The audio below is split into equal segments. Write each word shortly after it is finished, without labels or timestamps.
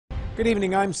Good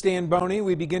evening, I'm Stan Boney.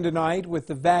 We begin tonight with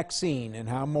the vaccine and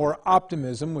how more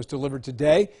optimism was delivered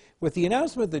today with the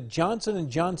announcement that Johnson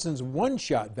 & Johnson's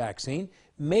one-shot vaccine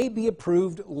may be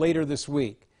approved later this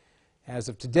week. As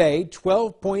of today,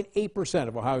 12.8%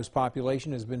 of Ohio's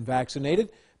population has been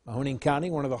vaccinated. Mahoning County,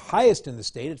 one of the highest in the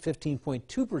state at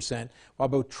 15.2%, while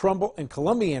both Trumbull and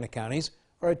Columbiana counties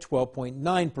are at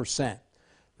 12.9%.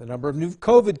 The number of new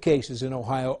COVID cases in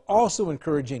Ohio also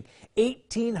encouraging,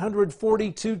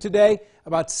 1,842 today,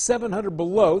 about 700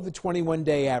 below the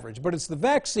 21-day average. But it's the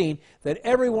vaccine that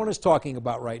everyone is talking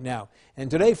about right now. And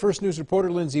today, First News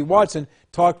reporter Lindsay Watson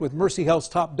talked with Mercy Health's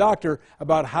top doctor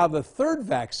about how the third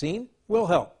vaccine will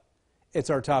help.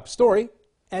 It's our top story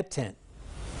at 10.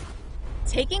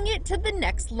 Taking it to the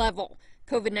next level.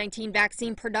 COVID-19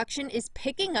 vaccine production is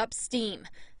picking up steam.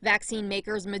 Vaccine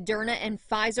makers Moderna and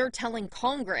Pfizer telling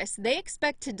Congress they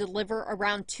expect to deliver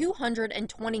around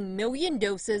 220 million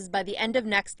doses by the end of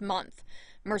next month.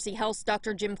 Mercy Health's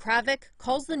Dr. Jim Kravick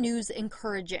calls the news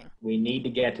encouraging. We need to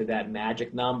get to that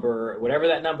magic number, whatever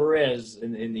that number is,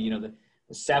 in the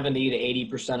 70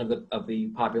 to 80% of the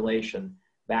population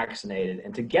vaccinated.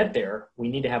 And to get there, we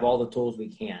need to have all the tools we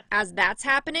can. As that's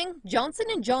happening, Johnson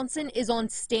 & Johnson is on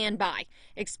standby,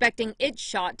 expecting its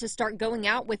shot to start going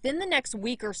out within the next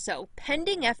week or so,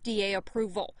 pending FDA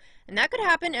approval. And that could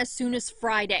happen as soon as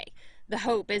Friday. The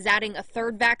hope is adding a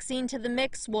third vaccine to the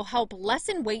mix will help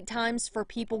lessen wait times for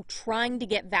people trying to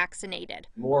get vaccinated.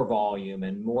 More volume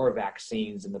and more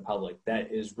vaccines in the public.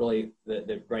 That is really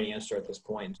the right answer at this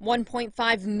point.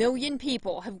 1.5 million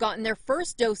people have gotten their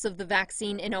first dose of the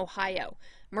vaccine in Ohio.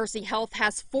 Mercy Health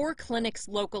has 4 clinics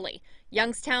locally: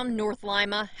 Youngstown, North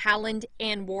Lima, Halland,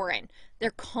 and Warren.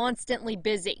 They're constantly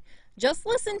busy. Just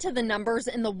listen to the numbers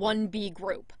in the 1B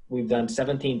group. We've done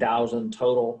 17,000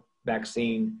 total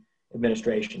vaccine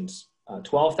administrations.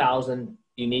 12,000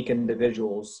 unique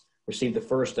individuals received the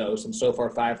first dose, and so far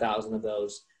 5,000 of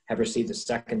those have received the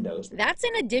second dose. That's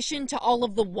in addition to all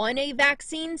of the 1A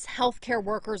vaccines healthcare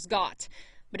workers got.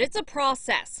 But it's a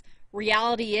process.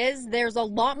 Reality is there's a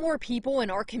lot more people in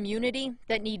our community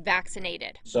that need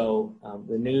vaccinated. So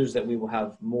the news that we will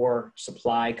have more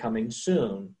supply coming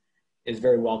soon is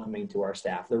very welcoming to our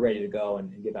staff. They're ready to go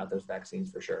and give out those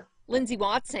vaccines for sure. Lindsay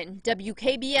Watson,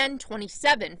 WKBN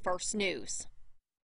 27 First News.